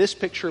judgment, then this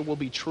picture will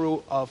be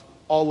true of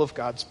all of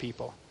God's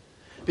people.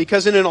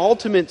 Because in an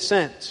ultimate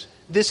sense,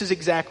 this is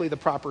exactly the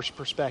proper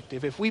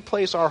perspective. If we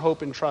place our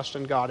hope and trust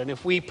in God, and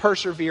if we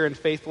persevere in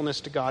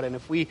faithfulness to God, and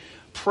if we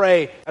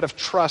pray out of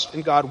trust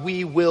in God,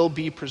 we will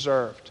be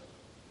preserved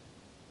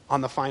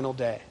on the final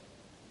day.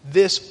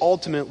 This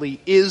ultimately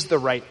is the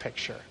right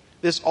picture.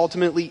 This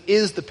ultimately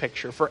is the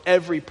picture for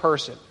every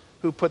person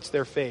who puts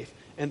their faith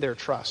and their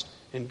trust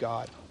in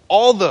God.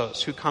 All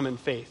those who come in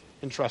faith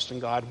and trust in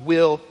God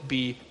will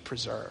be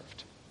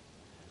preserved.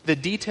 The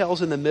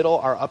details in the middle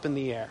are up in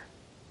the air.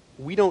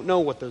 We don't know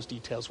what those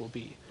details will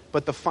be,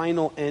 but the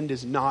final end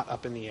is not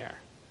up in the air.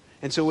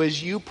 And so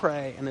as you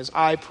pray and as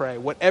I pray,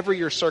 whatever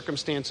your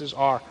circumstances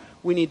are,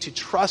 we need to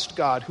trust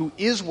God who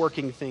is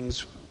working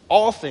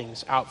all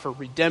things out for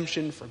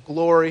redemption, for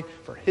glory,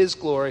 for His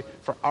glory,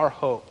 for our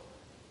hope.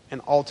 And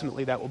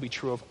ultimately that will be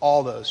true of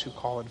all those who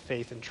call in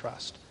faith and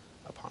trust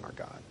upon our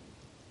God.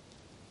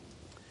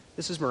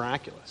 This is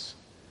miraculous,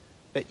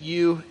 that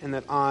you and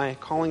that I,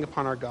 calling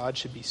upon our God,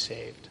 should be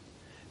saved.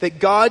 That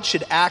God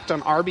should act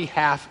on our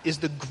behalf is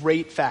the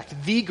great fact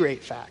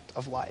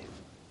of life.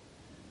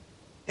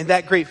 And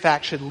that great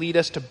fact should lead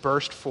us to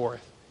burst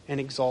forth in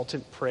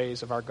exultant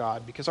praise of our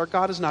God, because our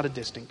God is not a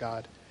distant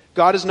God.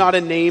 God is not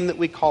a name that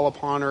we call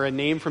upon or a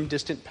name from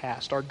distant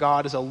past. Our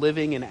God is a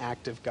living and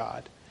active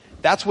God.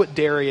 That's what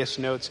Darius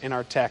notes in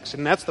our text.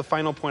 And that's the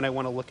final point I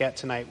want to look at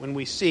tonight, when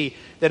we see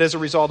that as a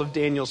result of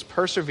Daniel's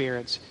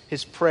perseverance,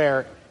 his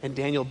prayer, and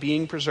Daniel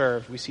being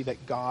preserved, we see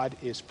that God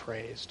is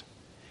praised.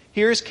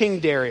 Here's King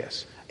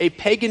Darius, a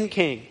pagan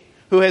king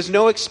who has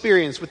no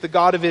experience with the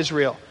God of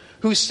Israel,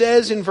 who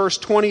says in verse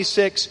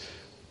 26,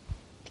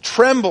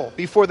 "Tremble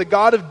before the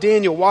God of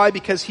Daniel." Why?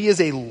 Because He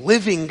is a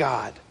living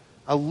God.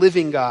 A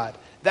living God.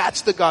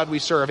 That's the God we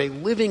serve, a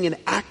living and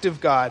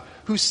active God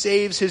who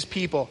saves His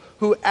people,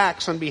 who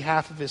acts on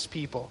behalf of His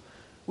people.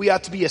 We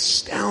ought to be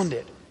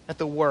astounded at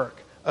the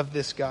work of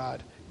this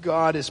God.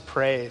 God is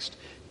praised.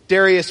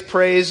 Darius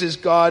praises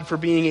God for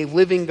being a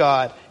living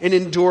God, an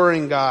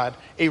enduring God,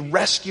 a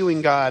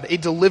rescuing God, a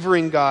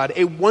delivering God,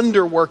 a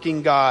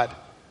wonder-working God,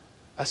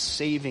 a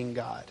saving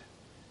God.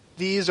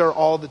 These are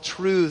all the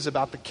truths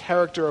about the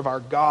character of our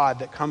God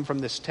that come from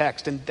this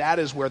text, and that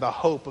is where the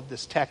hope of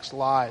this text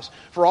lies.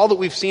 For all that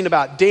we've seen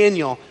about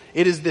Daniel,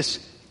 it is this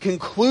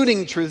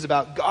concluding truths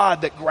about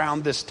God that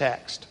ground this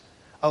text.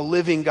 A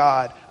living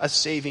God, a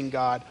saving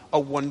God, a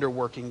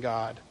wonder-working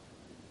God,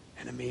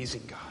 an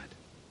amazing God.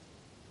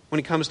 When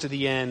it comes to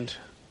the end,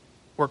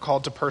 we're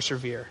called to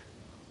persevere,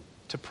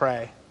 to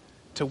pray,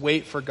 to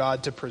wait for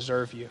God to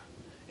preserve you,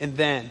 and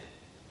then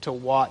to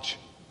watch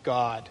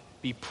God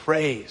be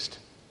praised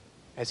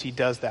as He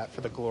does that for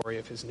the glory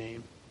of His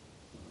name.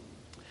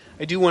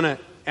 I do want to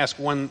ask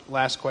one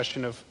last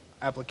question of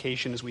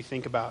application as we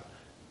think about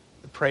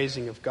the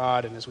praising of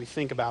God and as we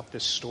think about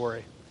this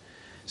story.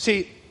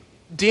 See,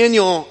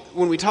 Daniel,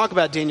 when we talk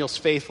about Daniel's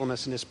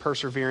faithfulness and his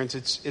perseverance,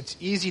 it's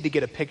easy to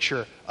get a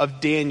picture of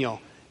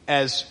Daniel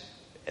as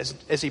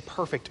a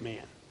perfect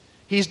man.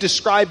 He's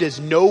described as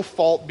no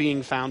fault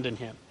being found in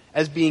him,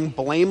 as being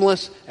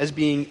blameless, as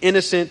being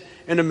innocent,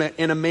 and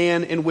a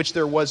man in which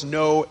there was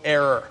no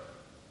error.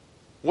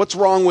 What's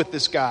wrong with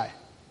this guy?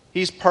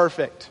 He's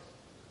perfect.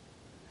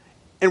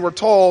 And we're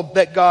told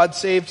that God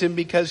saved him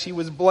because he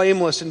was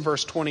blameless in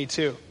verse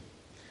 22.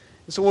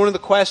 And so one of the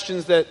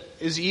questions that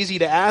is easy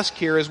to ask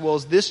here is, well,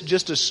 is this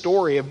just a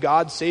story of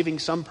God saving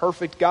some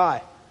perfect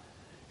guy?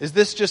 Is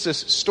this just a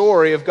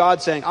story of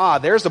God saying,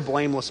 there's a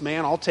blameless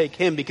man, I'll take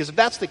him? Because if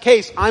that's the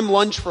case, I'm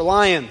lunch for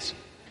lions.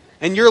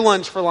 And you're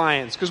lunch for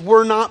lions, because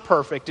we're not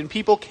perfect and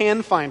people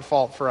can find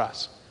fault for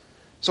us.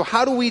 So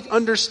how do we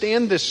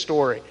understand this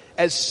story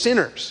as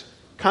sinners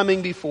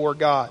coming before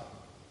God?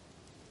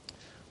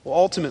 Well,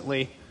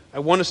 ultimately, I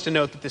want us to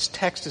note that this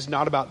text is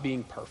not about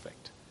being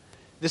perfect.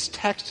 This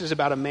text is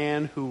about a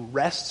man who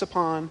rests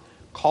upon,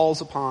 calls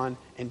upon,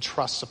 and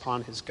trusts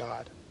upon his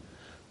God.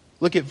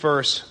 Look at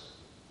verse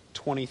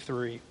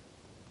 23.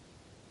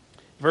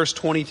 Verse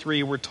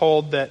 23, we're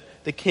told that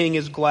the king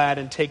is glad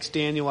and takes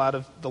Daniel out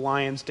of the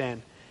lion's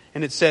den.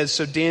 And it says,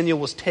 so Daniel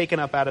was taken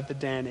up out of the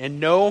den, and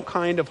no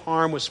kind of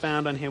harm was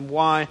found on him.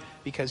 Why?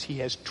 Because he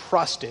has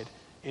trusted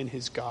in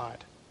his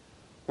God.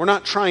 We're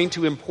not trying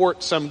to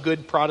import some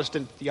good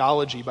Protestant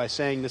theology by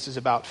saying this is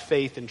about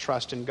faith and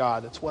trust in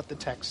God. That's what the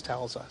text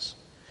tells us.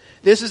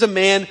 This is a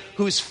man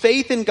whose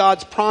faith in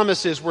God's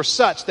promises were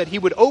such that he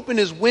would open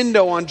his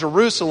window on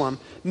Jerusalem,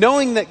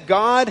 knowing that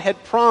God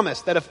had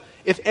promised that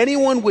if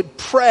anyone would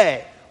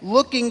pray,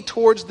 looking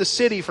towards the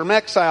city from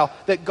exile,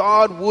 that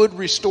God would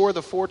restore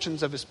the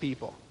fortunes of his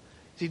people.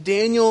 See,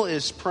 Daniel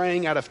is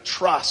praying out of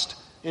trust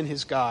in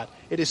his God.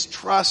 It is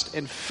trust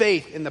and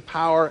faith in the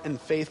power and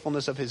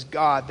faithfulness of his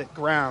God that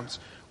grounds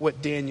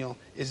what Daniel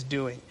is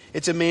doing.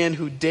 It's a man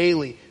who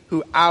daily,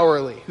 who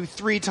hourly, who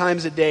 3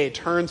 times a day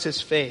turns his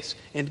face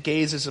and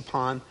gazes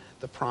upon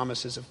the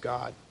promises of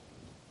God.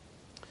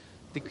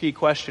 The key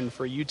question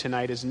for you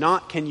tonight is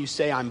not, can you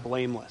say I'm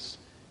blameless?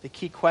 The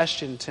key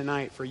question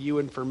tonight for you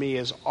and for me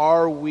is,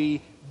 are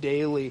we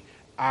daily,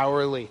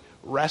 hourly,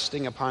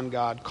 resting upon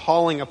God,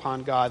 calling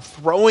upon God,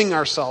 throwing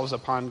ourselves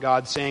upon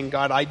God, saying,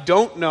 God, I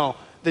don't know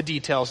the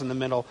details in the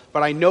middle,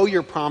 but I know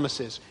your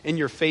promises and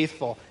you're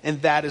faithful,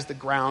 and that is the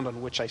ground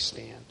on which I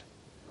stand.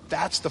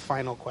 That's the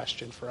final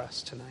question for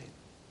us tonight.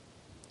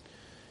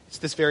 It's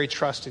this very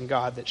trust in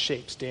God that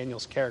shapes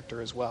Daniel's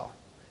character as well.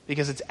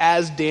 Because it's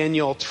as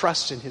Daniel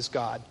trusts in his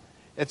God,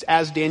 it's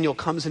as Daniel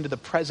comes into the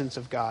presence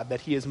of God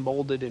that he is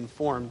molded and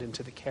formed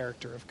into the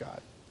character of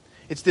God.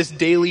 It's this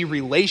daily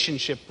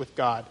relationship with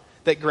God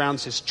that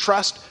grounds his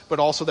trust, but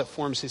also that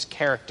forms his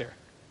character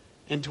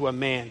into a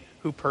man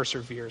who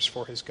perseveres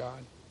for his God.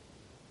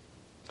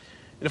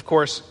 And of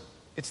course,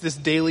 it's this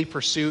daily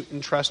pursuit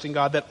and trust in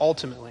God that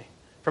ultimately,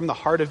 from the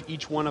heart of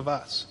each one of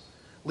us,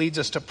 leads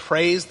us to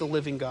praise the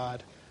living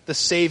God, the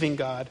saving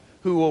God,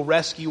 who will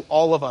rescue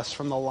all of us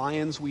from the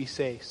lions we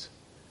face,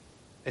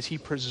 as he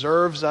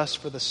preserves us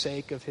for the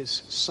sake of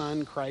his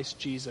Son, Christ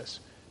Jesus,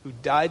 who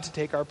died to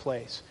take our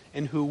place,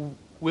 and who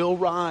will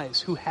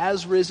rise, who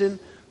has risen.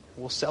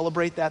 We'll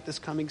celebrate that this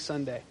coming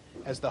Sunday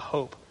as the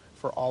hope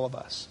for all of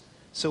us.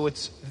 So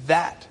it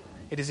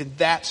is in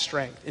that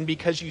strength, and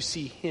because you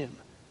see him,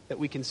 that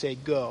we can say,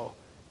 go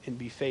and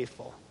be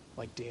faithful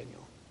like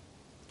Daniel.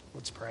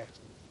 Let's pray.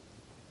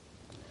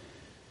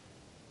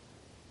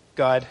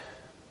 God,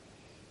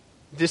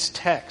 this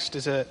text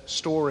is a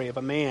story of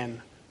a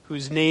man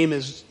whose name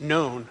is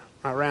known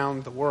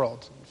around the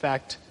world. In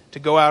fact, to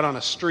go out on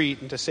a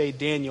street and to say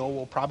Daniel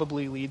will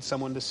probably lead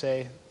someone to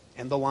say,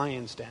 and the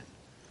lion's den.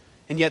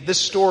 And yet this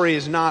story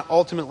is not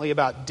ultimately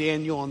about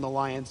Daniel and the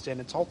lion's den.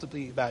 It's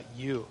ultimately about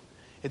you.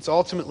 It's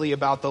ultimately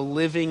about the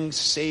living,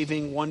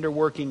 saving,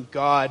 wonder-working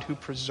God who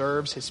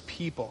preserves his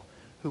people,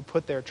 who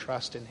put their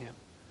trust in him.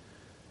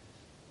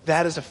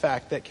 That is a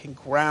fact that can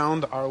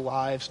ground our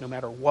lives no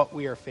matter what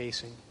we are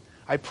facing.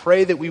 I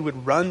pray that we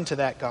would run to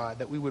that God,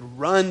 that we would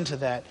run to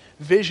that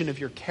vision of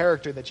your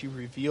character that you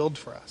revealed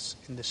for us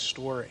in this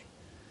story,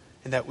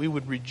 and that we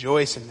would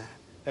rejoice in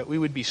that we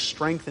would be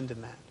strengthened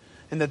in that,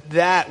 and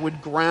that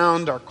would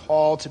ground our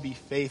call to be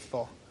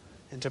faithful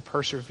and to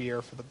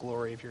persevere for the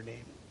glory of your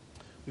name.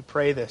 We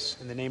pray this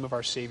in the name of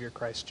our Savior,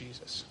 Christ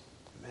Jesus.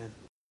 Amen.